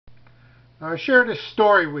I'll share this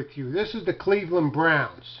story with you. This is the Cleveland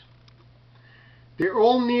Browns. They're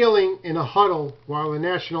all kneeling in a huddle while the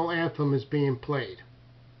national anthem is being played.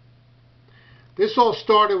 This all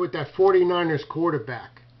started with that 49ers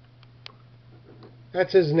quarterback.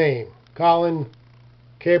 That's his name, Colin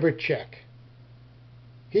Kaepernick.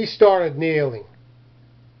 He started kneeling.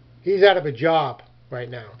 He's out of a job right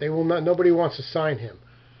now. Nobody wants to sign him.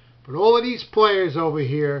 But all of these players over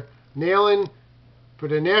here kneeling for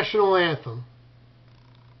the national anthem,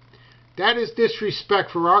 that is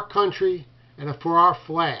disrespect for our country and for our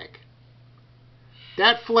flag.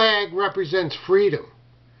 That flag represents freedom.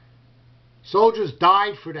 Soldiers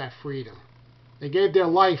died for that freedom. They gave their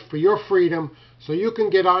life for your freedom so you can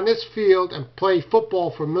get on this field and play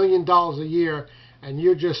football for $1 million a year, and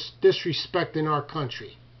you're just disrespecting our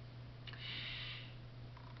country.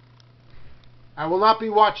 I will not be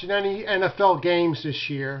watching any NFL games this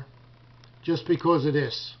year just because of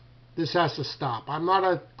this. This has to stop. I'm not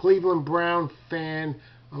a Cleveland Brown fan.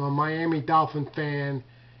 I'm a Miami Dolphin fan.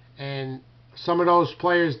 And some of those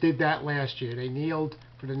players did that last year. They kneeled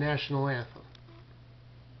for the national anthem.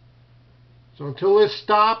 So until this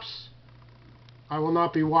stops, I will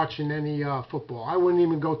not be watching any football. I wouldn't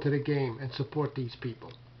even go to the game and support these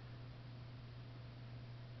people.